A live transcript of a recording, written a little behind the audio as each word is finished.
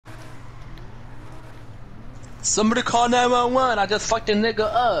Somebody call 911. I just fucked a nigga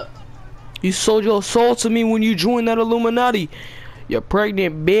up. You sold your soul to me when you joined that Illuminati. You're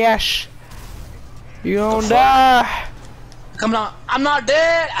pregnant, bitch. You gonna die. Come on, I'm not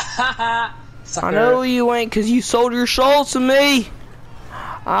dead. I know you ain't, cause you sold your soul to me.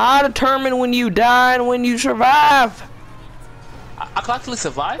 I determine when you die and when you survive. I can actually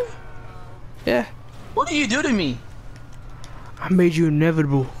survive? Yeah. What do you do to me? I made you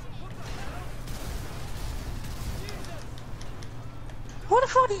inevitable. What the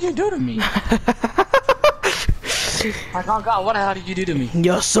fuck did you do to me? Like, oh god, what the hell did you do to me?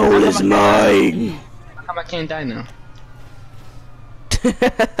 Your soul is mine. How come I can't die now?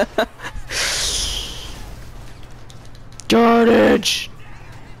 Carnage.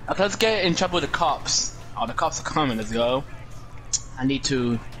 Okay, let's get in trouble with the cops. Oh, the cops are coming. Let's go. I need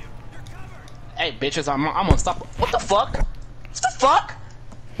to. Hey, bitches! I'm gonna stop. What the fuck? What the fuck?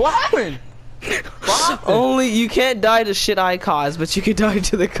 What happened? What happened? Only you can't die to shit I caused, but you can die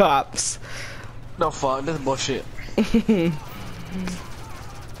to the cops. No fuck. This is bullshit.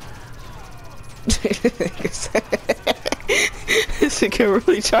 This nigga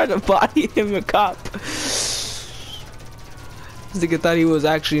really tried to body him a cop. This nigga thought he was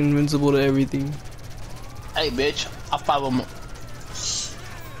actually invincible to everything. Hey bitch, I fight with my...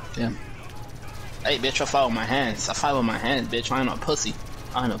 Damn. Hey bitch, I fight with my hands. I fight with my hands, bitch. I ain't no pussy.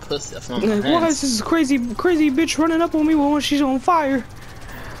 I ain't no pussy. I fight with my hands. Why is this crazy bitch running up on me when she's on fire?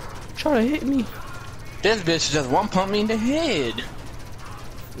 Try to hit me. This bitch just one pump me in the head.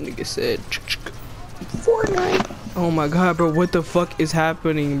 Nigga said Fortnite. Oh my god, bro, what the fuck is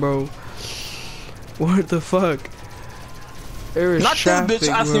happening, bro? What the fuck? There is not traffic, this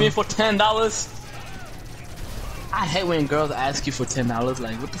bitch asking bro. me for $10. I hate when girls ask you for $10.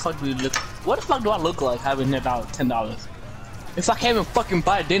 Like, what the fuck do you look? What the fuck do I look like having $10? If I can't even fucking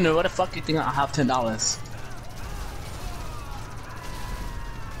buy dinner, what the fuck do you think I have $10?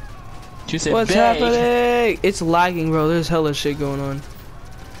 You said, what's happening? It's lagging, bro. There's hella shit going on.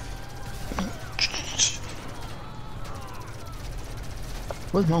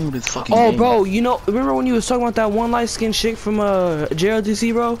 What's wrong with this fucking Oh, game? bro, you know, remember when you was talking about that one light skinned chick from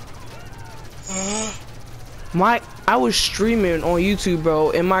JLTC, bro? I was streaming on YouTube,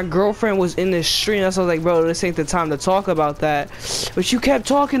 bro, and my girlfriend was in this stream. That's why I was like, bro, this ain't the time to talk about that. But you kept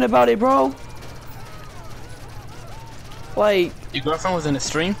talking about it, bro. Like, your girlfriend was in the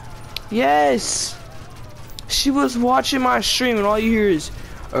stream? yes. She was watching my stream, and all you hear is,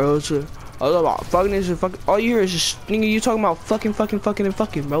 about fucking this and fucking. All you hear is just, nigga, you talking about fucking, and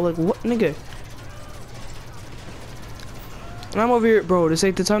fucking, bro. Like, what, nigga? And I'm over here, bro. This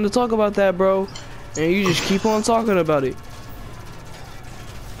ain't the time to talk about that, bro. And you just keep on talking about it.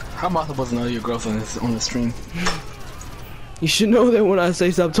 How am I supposed to know your girlfriend is on the stream? You should know that when I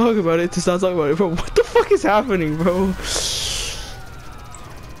say stop talking about it, to stop talking about it, bro. What the fuck is happening, bro?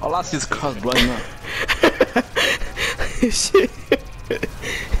 All I see is cars blowing up. Shit.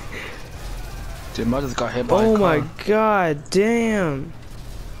 Dude, I just got hit by a car. Oh my god, damn.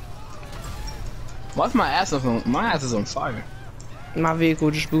 Why's my ass on? My ass is on fire. My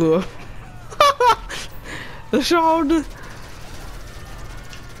vehicle just blew up. The shoulder.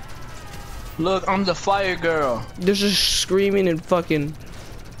 Look, I'm the fire girl. They're just screaming and fucking.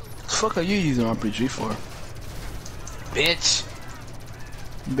 What the fuck are you using RPG for? Bitch.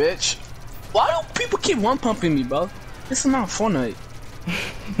 Bitch. Why do people keep one pumping me, bro? This is not Fortnite.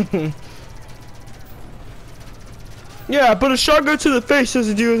 Yeah, but a shotgun to the face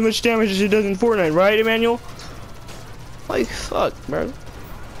doesn't do as much damage as it does in Fortnite, right, Emmanuel? Like, fuck, bro.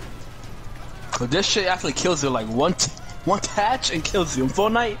 But this shit actually kills you like one touch and kills you. In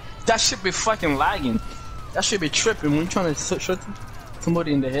Fortnite, that shit be fucking lagging. That shit be tripping when you're trying to shoot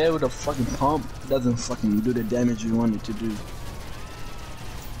somebody in the head with a fucking pump. It doesn't fucking do the damage you want it to do.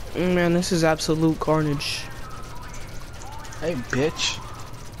 Man, this is absolute carnage. Hey, bitch.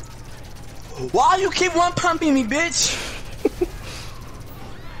 Why you keep one pumping me, bitch?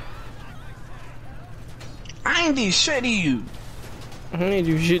 I ain't do shit to you. I ain't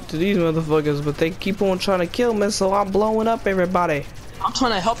do shit to these motherfuckers, but they keep on trying to kill me, so I'm blowing up everybody. I'm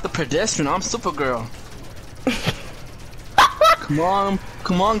trying to help the pedestrian. I'm Supergirl.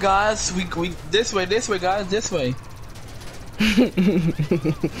 Come on, guys. We this way, guys, this way.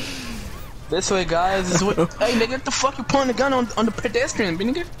 This way, guys. This way. Hey, nigga, what the fuck you pointing the gun on the pedestrian,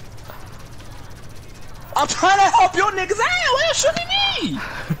 nigga? I'm trying to help your niggas. Hey, why you shooting me?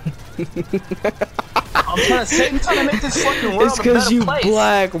 I'm trying to make this fucking world It's a better cause you place.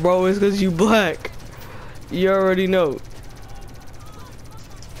 black, bro. It's cause you black. You already know.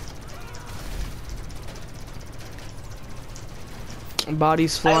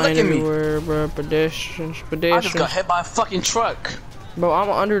 Bodies Hey, flying look at me. everywhere, bro. Pedestrians, I just pedestrians. got hit by a fucking truck. Bro, I'm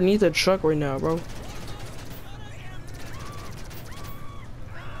underneath a truck right now, bro.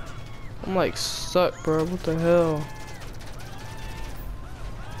 I'm like stuck, bro. What the hell?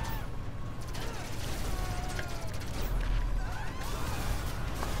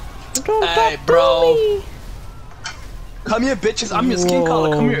 Don't Hey, fuck bro. me. Come here, bitches. I'm your skin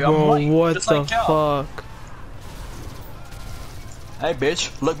color. Come here. I'm Bro, white. what just the like y'all. fuck? Hey, bitch.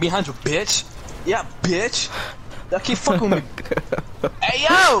 Look behind you, bitch. Yeah, bitch. Y'all keep fucking with me. Hey,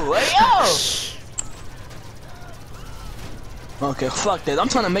 yo. Hey, yo. Okay, fuck this. I'm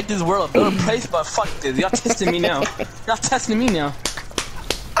trying to make this world a better place, but fuck this. Y'all testing me now. Y'all testing me now.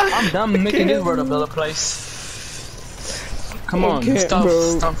 I'm done making this world a better place. Come on, stop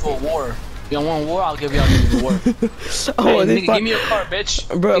for a war. Y'all want war? I'll give y'all a war. Oh, hey, nigga, give me your car, bitch.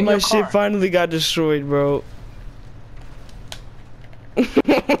 Bro, give my shit finally got destroyed, bro. Give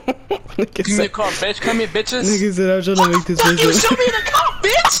me your car, bitch. Come here, bitches. Nigga said I'm trying to make this fuck you place. show me the car,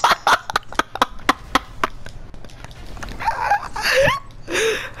 bitch.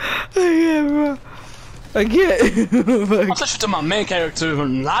 Yeah, bro. I can't. I'll switch you to my main character.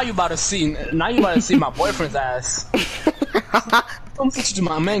 Now you about to see my boyfriend's ass. I'm switch you to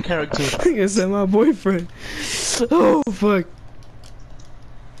my main character. Nigga said my boyfriend. Oh fuck.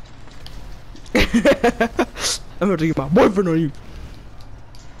 I'm about to get my boyfriend on you.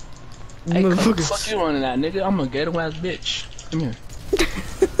 Hey, come, fuck you running that, nigga. I'm a ghetto ass bitch. Come here.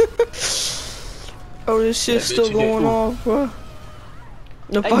 Oh, this shit's still going off, bro.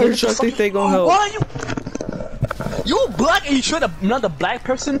 The Hey, fire nigga, truck think they gon' help. Why you black and you shoot another black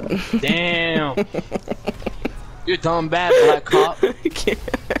person? Damn. You're dumb bad, black cop. I can't.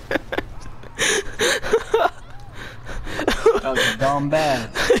 That was dumb bad.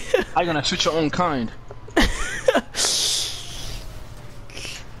 I'm gonna shoot your own kind.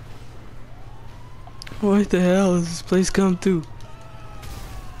 What the hell is this place come through?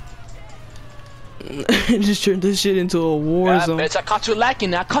 Just turned this shit into a war zone. Bitch, I caught you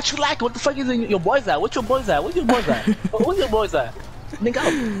lacking. I caught you lacking. What the fuck is your boys at? What's your boys at? Where's your boys at? Where's your boys at?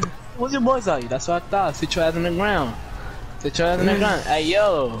 Nigga, where's your boys at? That's what I thought. Sit your ass on the ground. Sit your ass on the ground. Hey,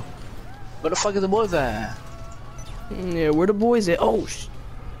 yo. Where the fuck is the boys at? Yeah, where the boys at? Oh,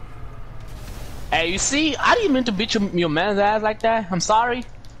 Hey, you see? I didn't mean to beat your man's ass like that. I'm sorry.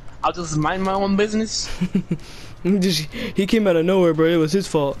 I'll just mind my own business. He came out of nowhere, bro. It was his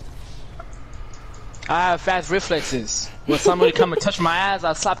fault. I have fast reflexes. When somebody come and touch my ass,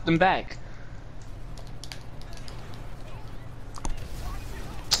 I slap them back.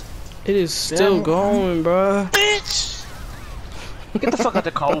 It is still going, bro. Bitch! Get the fuck out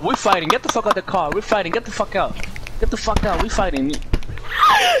the car. We're fighting. Get the fuck out the car. We're fighting. Get the fuck out. Get the fuck out. We're fighting.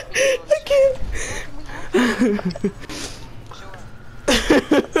 I can't.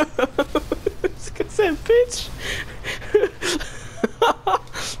 Like I said, bitch.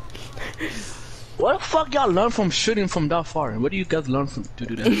 What the fuck y'all learn from shooting from that far? What do you guys learn from to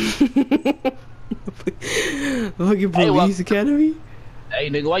do that? Fucking police academy? Hey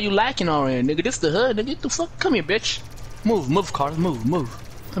nigga, why you lacking already? Nigga, this the hood, nigga. Get the fuck, come here, bitch. Move, car, move.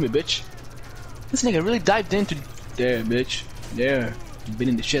 Come here, bitch. This nigga really dived into there, bitch. There, been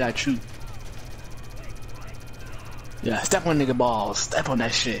in the shit I chew. Yeah, step on nigga balls. Step on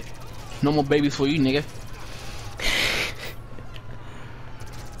that shit. No more babies for you, nigga.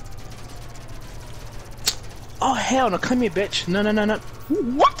 Oh hell no, come here, bitch. No.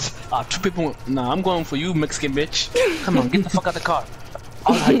 What? Two people. Nah, I'm going for you, Mexican bitch. Come on, get the fuck out the car.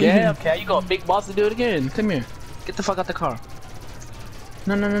 Oh, yeah, okay, you got a big boss to do it again. Come here. Get the fuck out the car.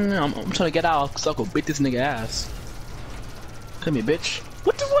 No. I'm trying to get out so I can beat this nigga ass. Come here, bitch.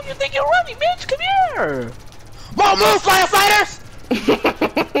 What the fuck you think you're running, bitch? Come here. More move, firefighters!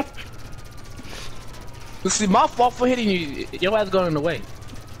 This is my fault for hitting you. Your ass going in the way.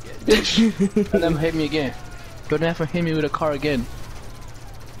 Bitch. And then hit me again. Don't ever hit me with a car again.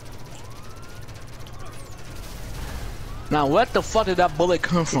 Now, where the fuck did that bullet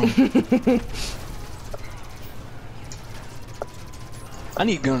come from? I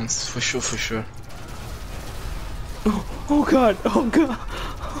need guns, for sure. Oh god.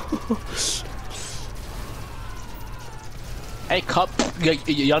 Hey, cop,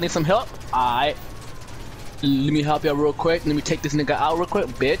 y'all need some help? Alright. Let me help y'all real quick. Let me take this nigga out real quick,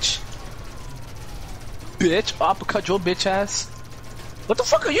 bitch. Bitch, I'll uppercut your bitch ass. What the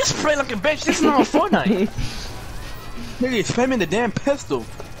fuck are you spraying like a bitch? This is not a Fortnite. Nigga, you spray me the damn pistol.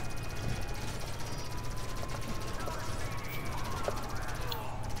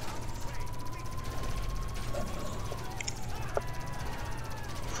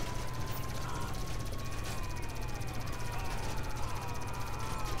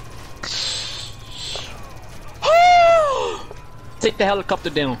 Take the helicopter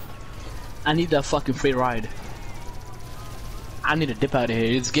down. I need that fucking free ride. I need to dip out of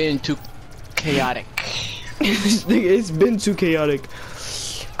here. It's getting too chaotic. It's been too chaotic.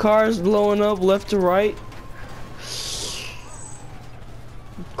 Cars blowing up left to right.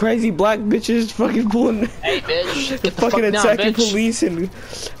 Crazy black bitches fucking pulling. Hey, bitch. Get the fucking fuck down, attacking bitch. police and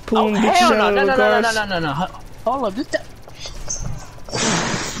pulling Oh, bitches hell out no, of no, the no, cars. no, no, no, no, no. Hold up. This that.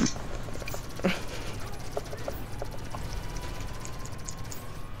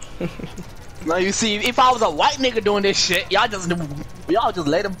 Now you see, if I was a white nigga doing this shit, y'all just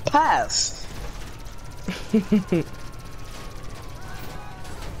let him pass.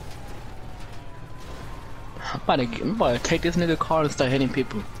 I'm about to take this nigga car and start hitting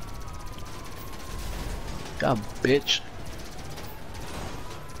people. God, bitch.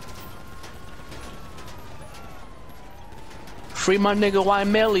 Free my nigga White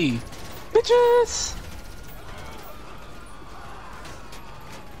Melly. Bitches!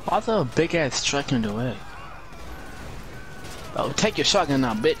 Why's there a big ass truck in the way? Oh, take your shotgun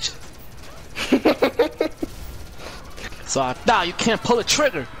now, bitch. So I thought you can't pull a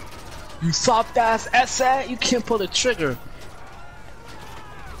trigger. You soft ass SA, you can't pull the trigger.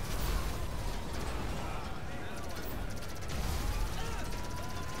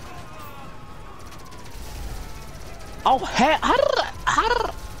 Oh, how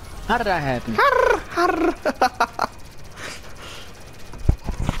did that happen?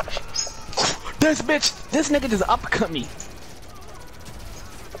 This nigga just uppercut me.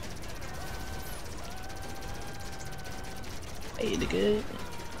 Hey, nigga.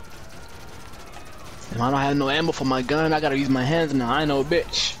 If I don't have no ammo for my gun, I gotta use my hands now. I ain't no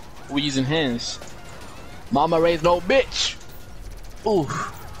bitch. We using hands. Mama raised no bitch. Ooh.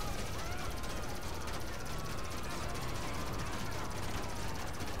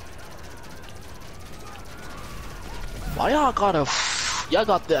 Why y'all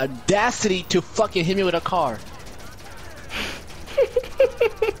got the audacity to fucking hit me with a car?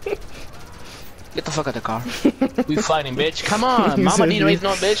 Get the fuck out of the car. We fighting, bitch. Come on. Mama didn't raise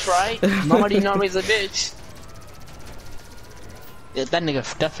no bitch, right? Mama did not raise a bitch. Yeah,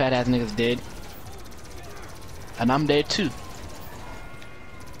 that fat ass nigga's dead. And I'm dead too.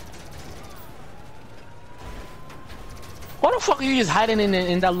 Why the fuck are you just hiding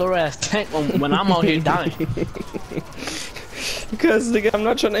in that little ass tank when I'm out here dying? Because nigga, I'm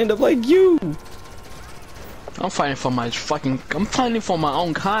not trying to end up like you. I'm fighting for my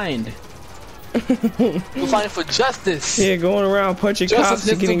own kind. We're fighting for justice. Yeah, going around punching cops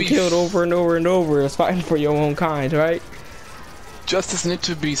and getting killed over and over and over is fighting for your own kind, right? Justice needs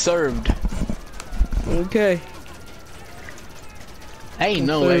to be served. Okay. Ain't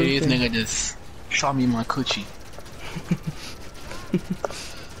no way this nigga just shot me in my coochie.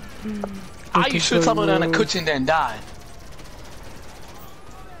 How you shoot someone in a coochie and then die?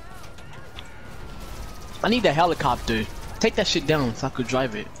 I need a helicopter. Take that shit down so I could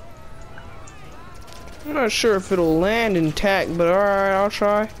drive it. I'm not sure if it'll land intact, but alright, I'll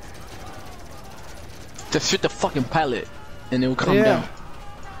try. Just shoot the fucking pilot and it will come down.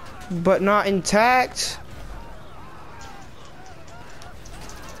 But not intact?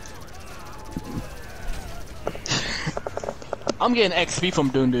 I'm getting XP from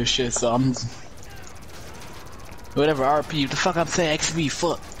doing this shit, so I'm... Whatever, RP, the fuck I'm saying XP,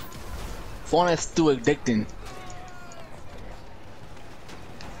 fuck. Phone is too addicting.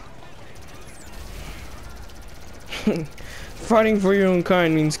 Fighting for your own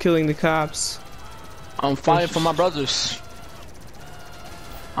kind means killing the cops. I'm fighting for my brothers.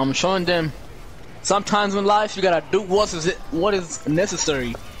 I'm showing them. Sometimes in life, you gotta do what is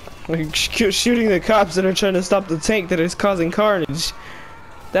necessary. Like shooting the cops that are trying to stop the tank that is causing carnage.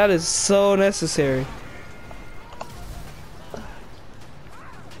 That is so necessary.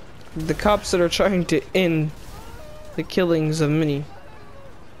 The cops that are trying to end the killings of many.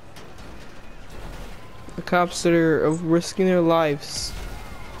 The cops that are risking their lives,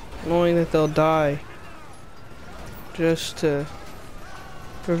 knowing that they'll die, just to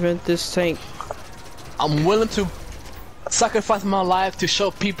prevent this tank. I'm willing to sacrifice my life to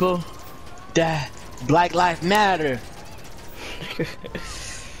show people that Black Lives Matter.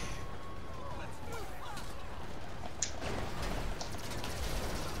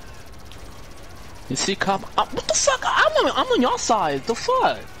 You see, cop? What the fuck? I'm on your side. The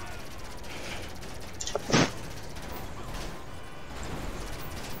fuck?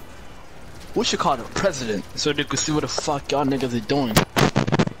 We should call the president so they could see what the fuck y'all niggas are doing.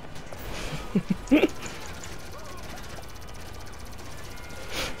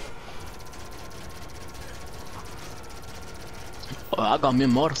 Oh, I got me a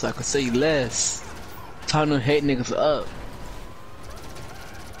motorcycle, say less. Time to hate niggas up.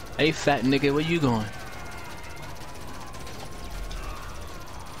 Hey, fat nigga, where you going?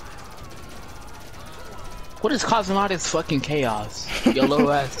 What is causing all this fucking chaos? Your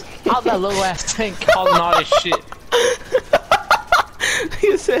little ass. How's that little ass tank causing all this shit?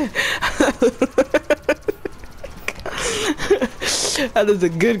 You said. That is a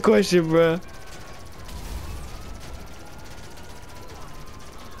good question, bro.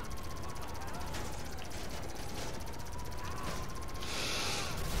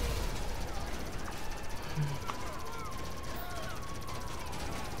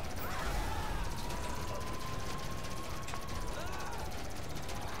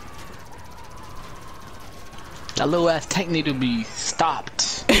 That little ass tank need to be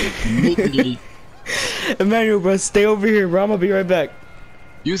stopped immediately. Emmanuel, bro, stay over here, bro. I'm gonna be right back.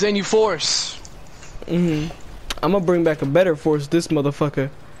 Use any force. I'm gonna bring back a better force, this motherfucker.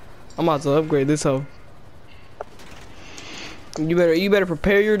 I'm about to upgrade this hoe. You better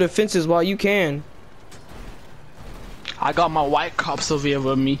prepare your defenses while you can. I got my white cops over here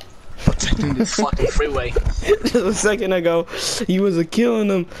with me, protecting this fucking freeway. Just a second ago, you was killing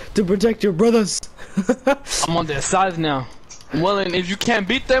them to protect your brothers. I'm on their side now. Well, and if you can't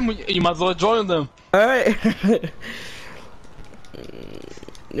beat them, you might as well join them. Alright.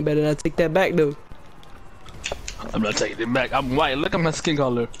 You better not take that back, though. I'm not taking it back. I'm white. Look at my skin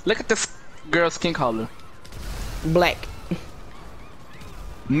color. Look at this girl's skin color. Black.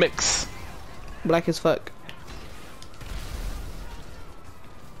 Mix. Black as fuck.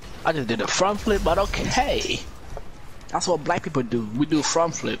 I just did a front flip, but okay. That's what black people do. We do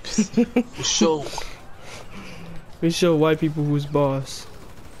front flips. We show white people who's boss.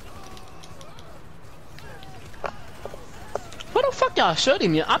 What the fuck y'all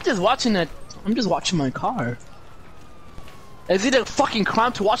shooting me? I'm just watching that. I'm just watching my car. Is it a fucking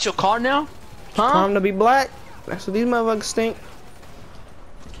crime to watch your car now? Huh? Crime to be black? That's what these motherfuckers think.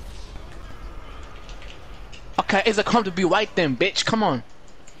 Okay, it's a crime to be white then, bitch. Come on.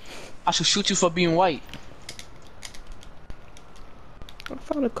 I should shoot you for being white. I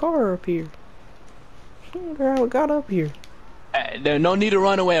found a car up here. I wonder how it got up here. There's no need to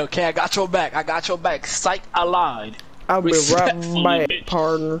run away, okay? I got your back. I got your back. Psych, I lied. I'll be right back,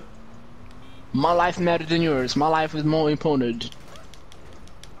 partner. My life matters than yours. My life is more important.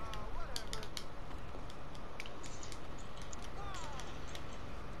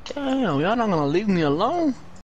 Damn, y'all not gonna leave me alone?